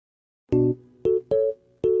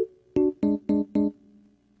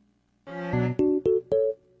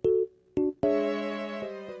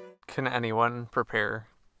can anyone prepare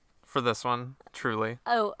for this one, truly?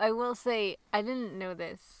 Oh, I will say, I didn't know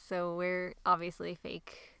this, so we're obviously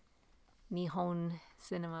fake Nihon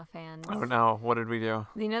cinema fans. Oh no, what did we do?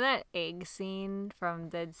 Do you know that egg scene from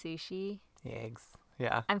Dead Sushi? The eggs.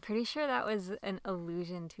 Yeah. I'm pretty sure that was an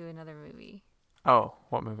allusion to another movie. Oh,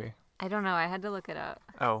 what movie? I don't know. I had to look it up.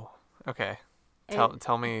 Oh, okay.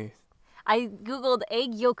 Tell me. I Googled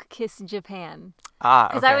egg yolk kiss Japan.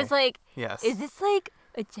 Because I was like, yes. Is this like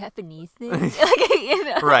a Japanese thing?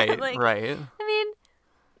 Right. Right. I mean,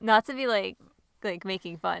 not to be like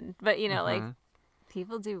making fun, but like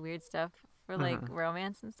people do weird stuff for like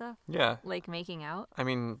romance and stuff. Yeah. Like making out. I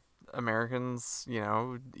mean, Americans,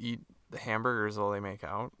 eat the hamburgers while they make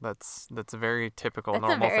out. That's a very typical,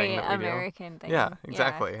 normal thing that we do. That's a very American thing. Yeah,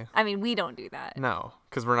 exactly. Yeah. I mean, we don't do that. No,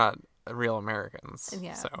 because we're not real Americans.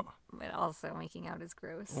 Yeah. So. But also making out is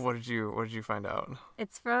gross. What did you find out?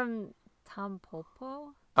 It's from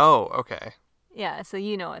Tampopo. Oh, okay. Yeah, so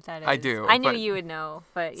you know what that is. I do. I knew you would know,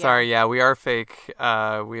 but yeah. Sorry, yeah, we are fake.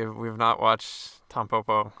 We have not watched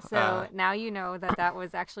Tampopo. So now you know that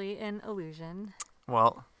was actually an illusion.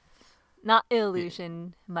 Well. Not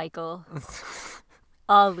illusion, Michael.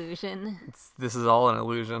 Illusion. This is all an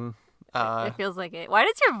illusion. It feels like it. Why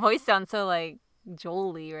does your voice sound so like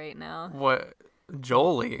Joel-y right now? What?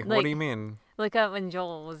 Joel-y? What do you mean? Look up when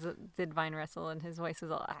Joel did Vine Wrestle and his voice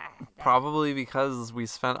was all... Probably because we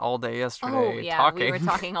spent all day yesterday talking. We were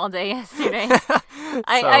talking all day yesterday.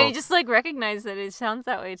 I just recognized that it sounds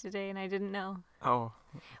that way today and I didn't know. Oh,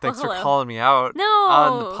 thanks for calling me out No.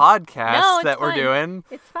 on the podcast that we're doing.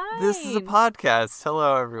 It's fine. This is a podcast.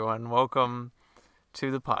 Hello, everyone. Welcome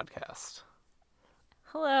to the podcast.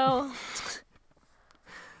 Hello.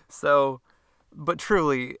 So, but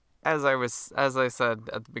truly, as I said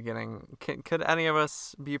at the beginning, could any of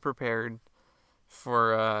us be prepared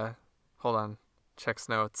for hold on, checks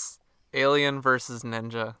notes. Alien versus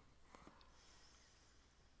Ninja.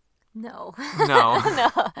 No. No.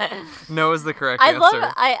 No. No is the correct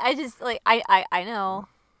answer. I just I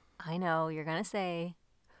know you're gonna say,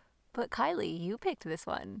 but Kylie, you picked this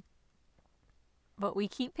one. But we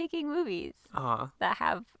keep picking movies that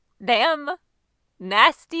have damn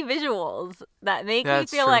nasty visuals that make me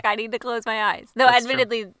feel like I need to close my eyes. Though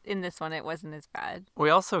admittedly in this one it wasn't as bad.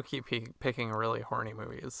 We also keep picking really horny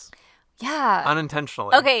movies. Yeah.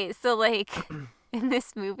 Unintentionally. Okay, so like in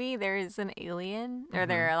this movie there is an alien, or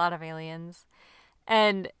there are a lot of aliens,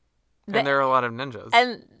 and there are a lot of ninjas.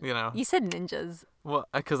 And you said ninjas. Well,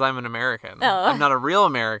 because I'm an American. Oh. I'm not a real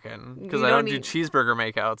American because I don't do cheeseburger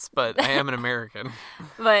makeouts, but I am an American.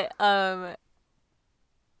 But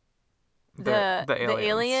the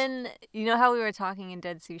alien, you know how we were talking in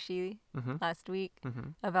Dead Sushi last week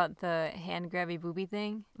about the hand grabby booby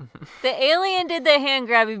thing? The alien did the hand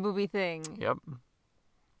grabby booby thing. Yep.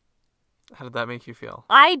 How did that make you feel?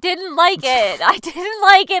 I didn't like it. I didn't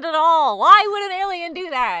like it at all. Why would an alien do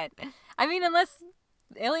that? I mean, unless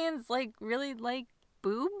aliens really like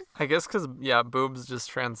boobs? I guess because, boobs just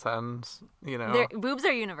transcend, Boobs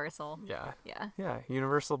are universal. Yeah. Yeah. Yeah,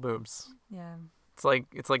 universal boobs. Yeah.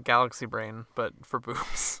 It's like Galaxy Brain, but for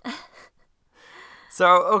boobs.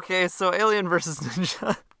 So Alien vs.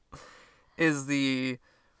 Ninja is it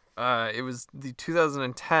was the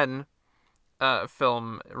 2010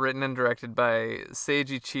 film written and directed by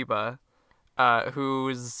Seiji Chiba,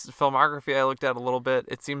 whose filmography I looked at a little bit.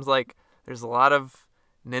 It seems like there's a lot of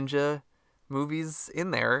ninja movies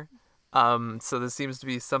in there. So this seems to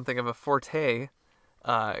be something of a forte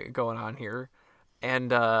going on here.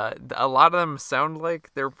 And a lot of them sound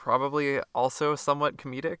like they're probably also somewhat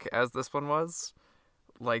comedic, as this one was.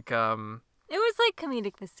 Like, it was like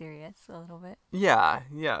comedic but serious a little bit. Yeah,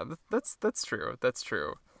 that's true. That's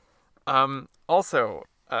true. Also,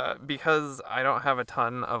 because I don't have a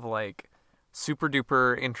ton of super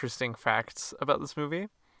duper interesting facts about this movie,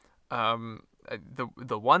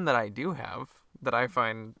 the one that I do have that I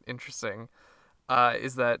find interesting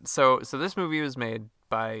is that so this movie was made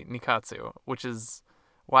by Nikatsu, which is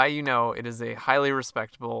why it is a highly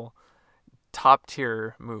respectable top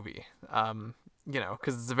tier movie.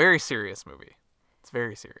 Because it's a very serious movie. It's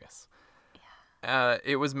very serious. Yeah.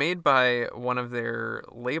 It was made by one of their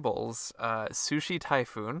labels, Sushi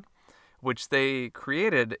Typhoon, which they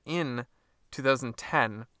created in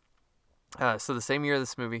 2010. So the same year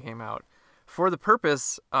this movie came out, for the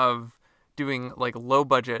purpose of doing low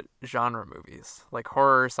budget genre movies, like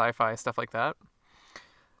horror, sci-fi, stuff like that.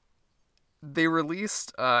 They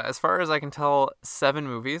released, as far as I can tell, 7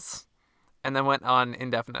 movies, and then went on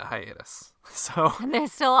indefinite hiatus. So and they're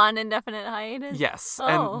still on indefinite hiatus? Yes,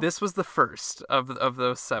 oh. And this was the first of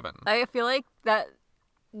those 7. I feel like that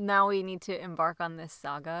now we need to embark on this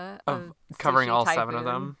saga of covering Sushi all Typhoon. 7 of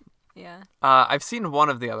them. Yeah. I've seen one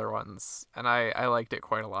of the other ones, and I liked it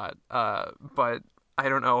quite a lot. But I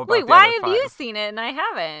don't know about Wait, the why other have 5. you seen it and I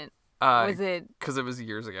haven't? Was it? Because it was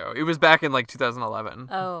years ago. It was back in like 2011.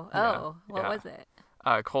 What was it?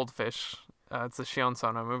 Cold Fish. It's a Shion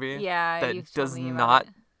Sono movie. Yeah, that you've does told me not.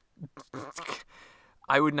 about it.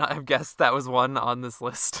 I would not have guessed that was one on this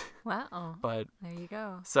list. Wow. But there you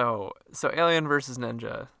go. So Alien versus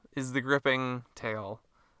Ninja is the gripping tale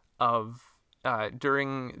of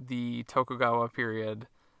during the Tokugawa period,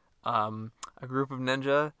 a group of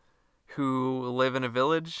ninja who live in a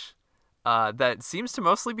village that seems to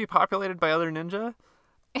mostly be populated by other ninja.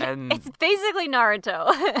 And it's basically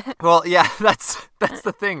Naruto. Well, yeah, that's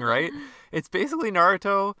the thing, right? It's basically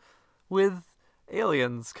Naruto with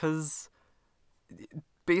aliens, because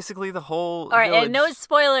basically the whole All right, village... and no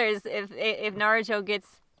spoilers if Naruto gets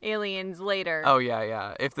aliens later. Oh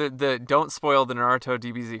yeah. If the don't spoil the Naruto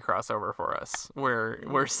DBZ crossover for us,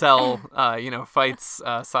 where Cell fights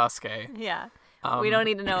Sasuke. Yeah, we don't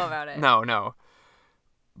need to know about it. No.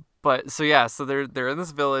 But so they're in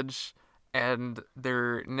this village, and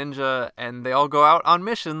they're ninja, and they all go out on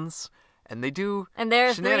missions, and they do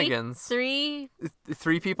shenanigans. Three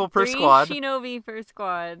people per squad. Shinobi per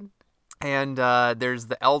squad. And there's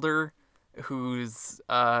the elder, who's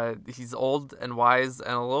he's old and wise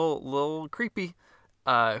and a little creepy,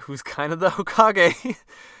 who's kind of the Hokage.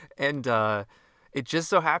 And it just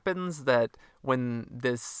so happens that when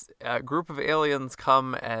this group of aliens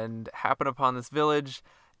come and happen upon this village,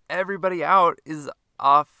 everybody else is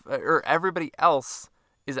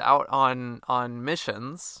out on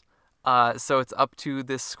missions. So it's up to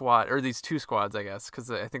this squad, or these 2 squads, I guess,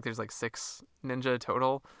 because I think there's like 6 ninja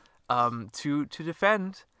total, to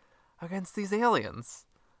defend against these aliens.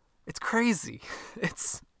 It's crazy.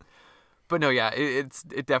 But no, yeah,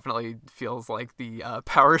 it definitely feels like the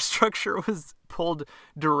power structure was pulled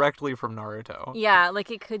directly from Naruto. Yeah, like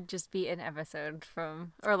it could just be an episode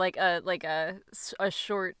from, or like a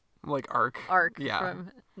short like arc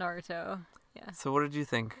from Naruto. Yeah. So what did you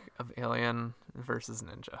think of Alien versus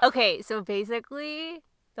Ninja? Okay, so basically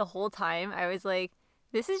the whole time I was like,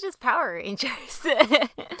 this is just Power Rangers.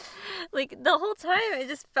 Like the whole time it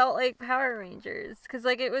just felt like Power Rangers, because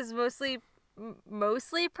like it was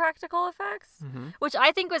mostly practical effects, which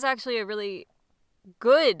I think was actually a really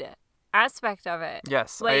good aspect of it.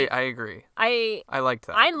 Yes, like, I agree. I liked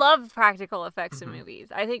that. I love practical effects in movies.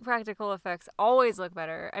 I think practical effects always look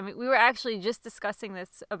better. I mean, we were actually just discussing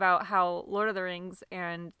this about how Lord of the Rings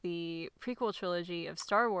and the prequel trilogy of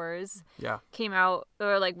Star Wars came out,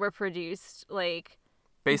 or like were produced like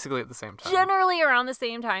basically at the same time. Generally around the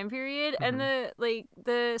same time period, and the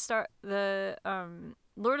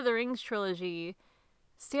Lord of the Rings trilogy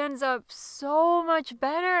stands up so much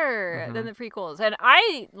better than the prequels. And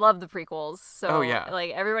I love the prequels. So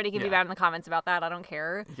like everybody can be bad in the comments about that. I don't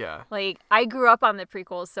care. Yeah. Like I grew up on the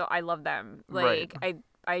prequels, so I love them. Like right.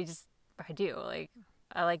 I do. Like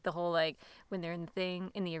I like the whole like when they're in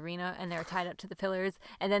the arena and they're tied up to the pillars,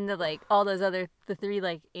 and then the 3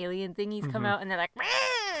 like alien thingies come out and they're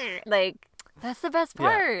like that's the best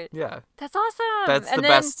part. Yeah. That's awesome. That's the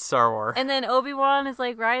best Star Wars. And then Obi-Wan is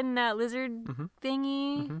like riding that lizard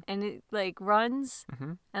thingy and it like runs.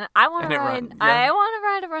 And I want to ride I want to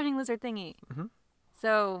ride a running lizard thingy.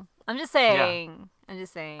 So, I'm just saying.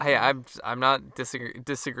 Hey, I'm not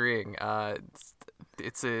disagreeing. I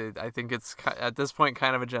think it's at this point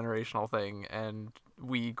kind of a generational thing, and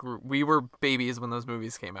we were babies when those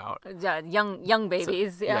movies came out. Yeah, young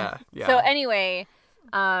babies. So, yeah. Yeah. So anyway,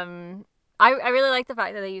 I really like the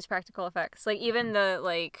fact that they use practical effects. Like even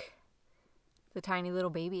the tiny little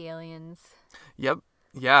baby aliens. Yep.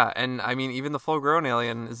 Yeah, and I mean even the full-grown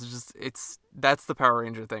alien is just that's the Power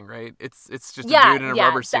Ranger thing, right? It's just a dude in a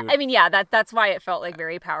rubber suit. That's why it felt like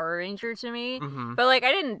very Power Ranger to me. But like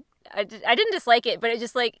I didn't dislike it, but it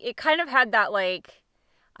just like it kind of had that like,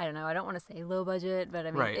 I don't know, I don't want to say low budget, but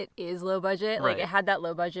I mean it is low budget. Like it had that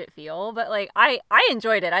low budget feel, but like I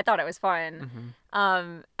enjoyed it. I thought it was fun.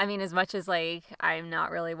 I mean, as much as like I'm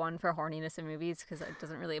not really one for horniness in movies because it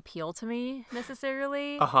doesn't really appeal to me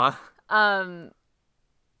necessarily.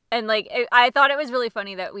 And, like, I thought it was really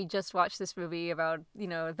funny that we just watched this movie about,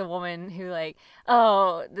 the woman who, like,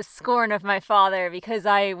 oh, the scorn of my father because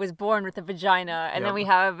I was born with a vagina. And then we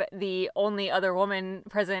have the only other woman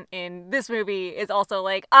present in this movie is also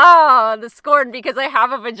like, the scorn because I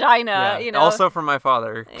have a vagina, Yeah. Also from my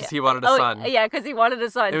father because he wanted a son. Yeah, because he wanted a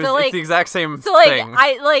son. It's the exact same thing.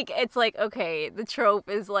 It's like, okay, the trope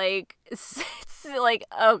is, like, it's like,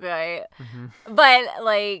 okay. But,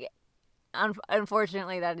 like...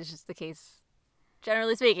 Unfortunately, that is just the case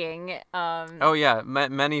generally speaking. Oh yeah,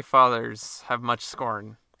 many fathers have much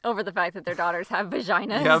scorn over the fact that their daughters have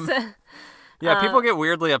vaginas. Yep. Yeah, people get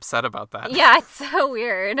weirdly upset about that. Yeah, it's so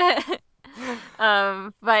weird.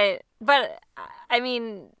 But I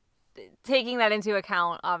mean, taking that into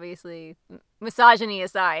account, obviously, misogyny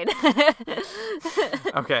aside.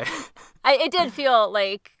 Okay. It did feel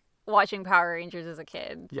like watching Power Rangers as a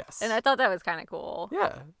kid. Yes. And I thought that was kind of cool.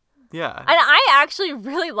 Yeah. Yeah. And I actually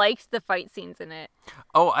really liked the fight scenes in it.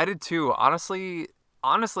 Oh, I did too. Honestly,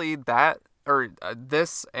 that or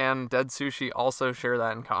this and Dead Sushi also share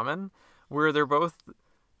that in common, where they're both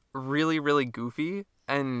really, really goofy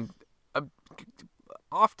and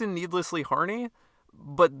often needlessly horny,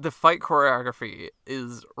 but the fight choreography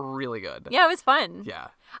is really good. Yeah, it was fun. Yeah.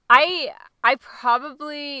 I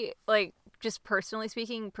probably, like, just personally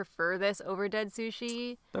speaking, prefer this over Dead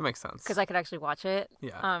Sushi. That makes sense. Because I could actually watch it.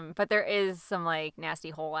 Yeah. But there is some, like, nasty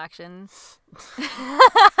hole action. You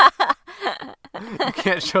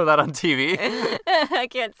can't show that on TV. I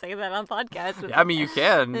can't say that on podcasts. Yeah, I mean, you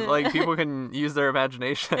can. Like, people can use their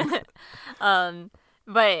imagination.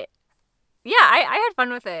 But, yeah, I had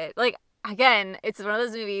fun with it. Like, again, it's one of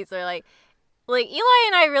those movies where, like Eli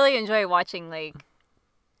and I really enjoy watching, like,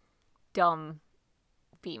 dumb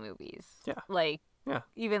B movies. Yeah. Like, yeah.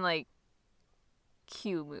 Even, like,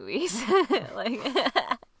 Q movies. Like,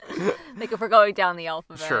 like, if we're going down the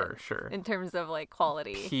alphabet. Sure. In terms of, like,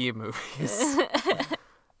 quality. P movies.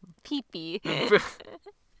 Pee-pee.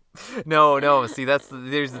 No. See,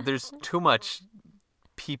 there's too much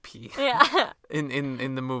pee-pee. Yeah.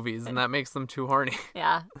 In the movies, and that makes them too horny.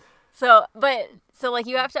 Yeah. So like,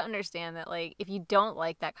 you have to understand that, like, if you don't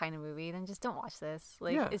like that kind of movie, then just don't watch this.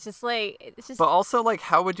 Like, yeah. It's just. But also, like,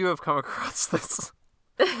 how would you have come across this?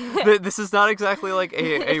 This is not exactly like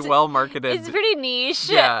a well marketed. It's pretty niche.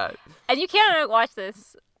 Yeah. And you can't watch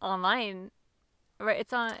this online, right?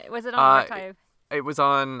 Was it on Archive? It was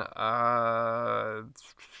on.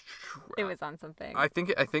 It was on something. I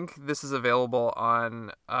think this is available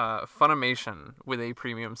on Funimation with a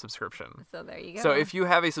premium subscription. So there you go. So if you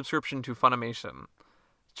have a subscription to Funimation,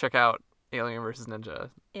 check out Alien vs.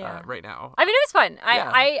 Ninja right now. I mean, it was fun.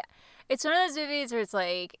 It's one of those movies where it's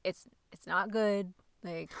like it's not good.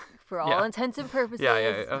 Like, for all intents and purposes,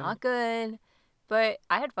 it's not good. But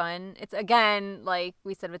I had fun. It's, again, like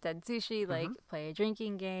we said with Dead Sushi, like, play a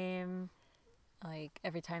drinking game. Like,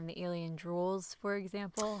 every time the alien drools, for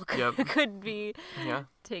example, could be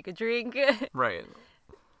take a drink. Right.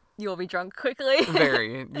 You'll be drunk quickly.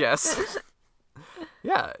 Very, yes.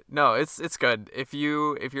 Yeah, no, it's good. If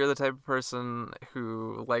you're the type of person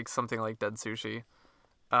who likes something like Dead Sushi,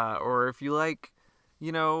 or if you like,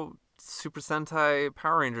 Super Sentai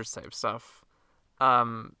Power Rangers type stuff,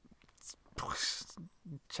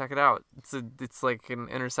 check it out. It's like an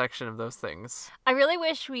intersection of those things. I really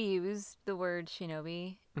wish we used the word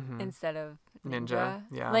shinobi instead of ninja.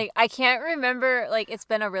 Yeah. Like, I can't remember, like, it's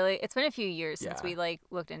been a few years since we, like,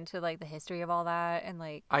 looked into, like, the history of all that, and,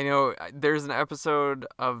 like, I know there's an episode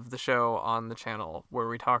of the show on the channel where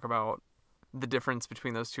we talk about the difference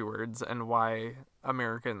between those two words and why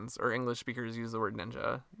Americans or English speakers use the word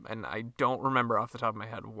ninja, and I don't remember off the top of my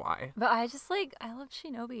head why. But I love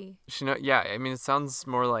shinobi. Yeah, I mean, it sounds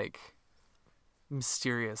more like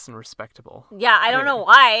mysterious and respectable. Yeah, I don't know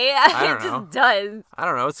why. I don't know. It just does. I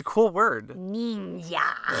don't know. It's a cool word. Ninja.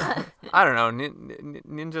 I don't know.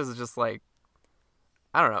 Ninjas is just like,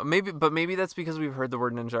 I don't know. Maybe that's because we've heard the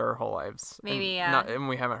word ninja our whole lives. Maybe, and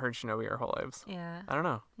we haven't heard shinobi our whole lives. Yeah. I don't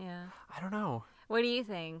know. Yeah. I don't know. What do you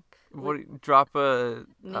think? Drop a...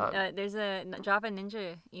 there's a drop a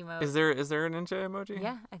ninja emote. Is there a ninja emoji?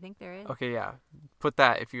 Yeah, I think there is. Okay, yeah. Put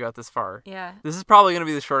that if you got this far. Yeah. This is probably going to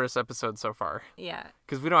be the shortest episode so far. Yeah.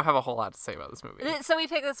 Because we don't have a whole lot to say about this movie. So we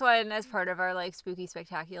picked this one as part of our, like, spooky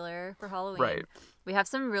spectacular for Halloween. Right. We have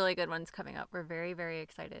some really good ones coming up. We're very, very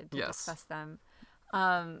excited to discuss them.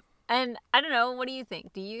 And I don't know, what do you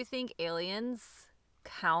think? Do you think aliens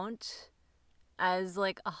count as,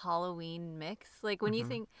 like, a Halloween mix? Like, when you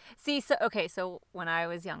think... See, so when I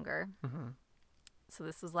was younger, so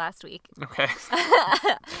this was last week. Okay.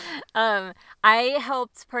 I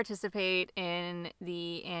helped participate in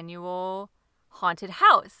the annual haunted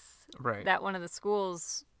house that one of the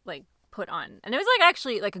schools, like, put on. And it was, like,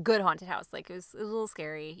 actually, like, a good haunted house. Like, it was a little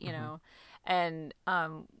scary, you know? And,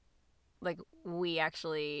 like, we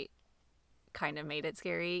actually kind of made it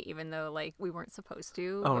scary, even though, like, we weren't supposed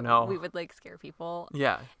to. Oh, no. We would, like, scare people.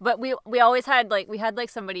 Yeah. But we always had, like,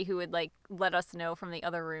 somebody who would, like, let us know from the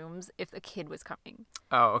other rooms if the kid was coming.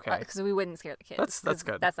 Oh, okay. Because we wouldn't scare the kids. That's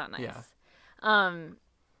good. That's not nice. Yeah.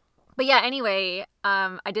 But But yeah, anyway,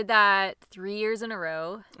 I did that 3 years in a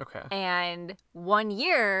row. Okay. And 1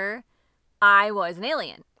 year, I was an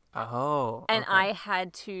alien. Oh. And okay. I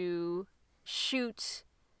had to shoot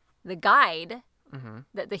the guide,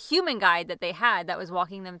 the human guide that they had that was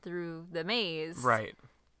walking them through the maze. Right.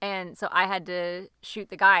 And so I had to shoot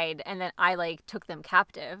the guide, and then I, like, took them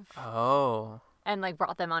captive. Oh. And, like,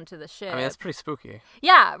 brought them onto the ship. I mean, that's pretty spooky.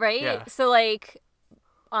 Yeah, right? Yeah. So, like,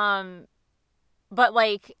 but,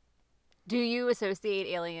 like, do you associate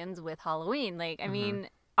aliens with Halloween? Like, I mean,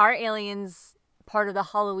 are aliens part of the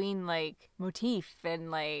Halloween, like, motif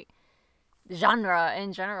and, like, genre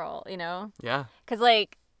in general, you know? Yeah. Because,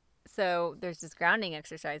 like, so there's this grounding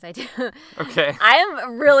exercise I do. Okay.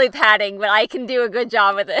 I'm really padding, but I can do a good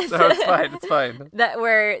job with this. No, it's fine. It's fine. That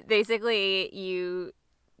where basically you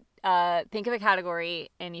think of a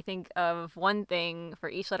category and you think of one thing for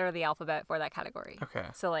each letter of the alphabet for that category. Okay.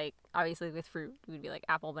 So, like, obviously with fruit, it would be like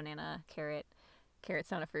apple, banana, carrot.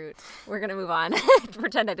 Carrot's not a fruit. We're going to move on.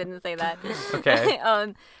 Pretend I didn't say that. Okay.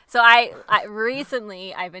 So I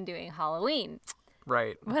recently, I've been doing Halloween.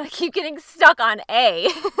 Right. But I keep getting stuck on A.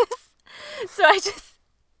 So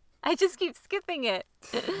I just keep skipping it.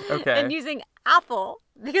 Okay. And using apple.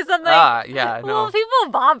 Because I'm like, yeah, no. well,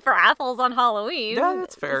 people bob for apples on Halloween. Yeah,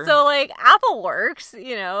 that's fair. So, like, apple works,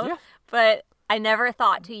 you know? Yeah. But I never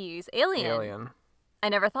thought to use alien. Alien. I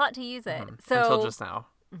never thought to use it. So Until just now.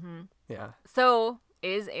 Yeah. So,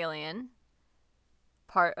 is alien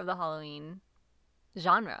part of the Halloween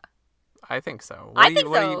genre? I think so. I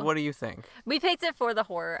think so. What do you think? We picked it for the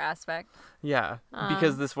horror aspect. Yeah,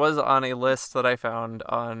 because this was on a list that I found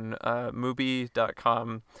on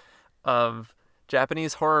Mubi.com of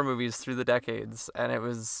Japanese horror movies through the decades, and it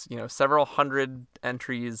was, you know, several hundred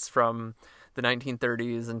entries from the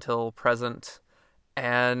 1930s until present,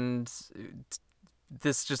 and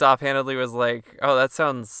this just offhandedly was like, oh, that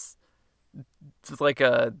sounds like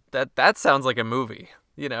that sounds like a movie,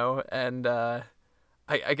 you know, and I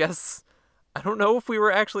guess I don't know if we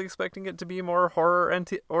were actually expecting it to be more horror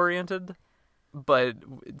oriented, but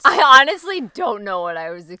I honestly don't know what I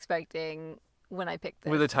was expecting when I picked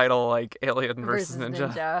this. With a title like Alien versus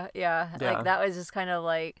Ninja. Yeah, like that was just kind of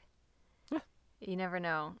like, you never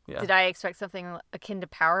know. Yeah. Did I expect something akin to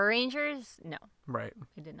Power Rangers? No. Right.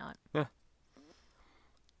 I did not. Yeah.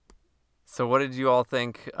 So what did you all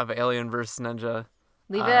think of Alien versus Ninja?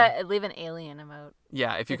 Leave an alien emote.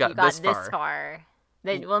 Yeah, if you got this far.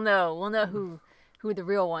 Then we'll know who the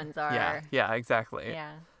real ones are. Yeah, exactly.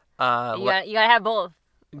 Yeah. You gotta have both.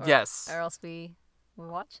 Yes. Or else we're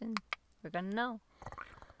watching. We're gonna know.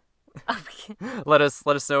 Let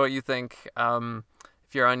us know what you think.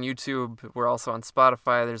 If you're on YouTube, we're also on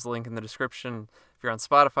Spotify. There's a link in the description. If you're on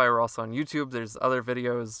Spotify, we're also on YouTube. There's other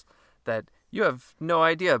videos that you have no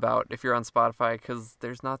idea about if you're on Spotify because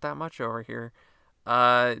there's not that much over here.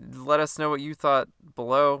 Let us know what you thought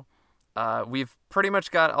below. We've pretty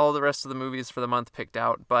much got all the rest of the movies for the month picked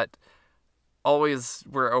out, but always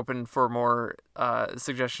we're open for more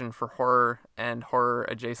suggestion for horror and horror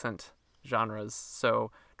adjacent genres.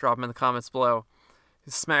 So drop them in the comments below.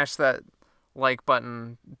 Smash that like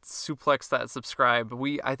button, suplex that subscribe.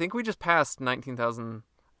 I think we just passed 19,000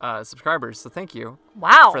 subscribers, so thank you.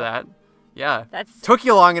 Wow. For that. Yeah. Took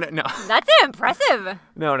you long enough. No. That's impressive.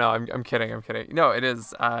 No, I'm kidding. No, it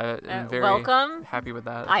is. I'm very welcome. happy with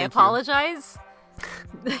that. I apologize.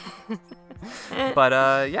 But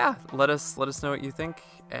yeah, let us know what you think,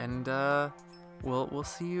 and we'll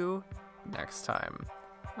see you next time.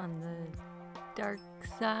 On the dark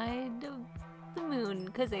side of the moon,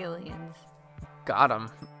 'cause aliens. Got 'em.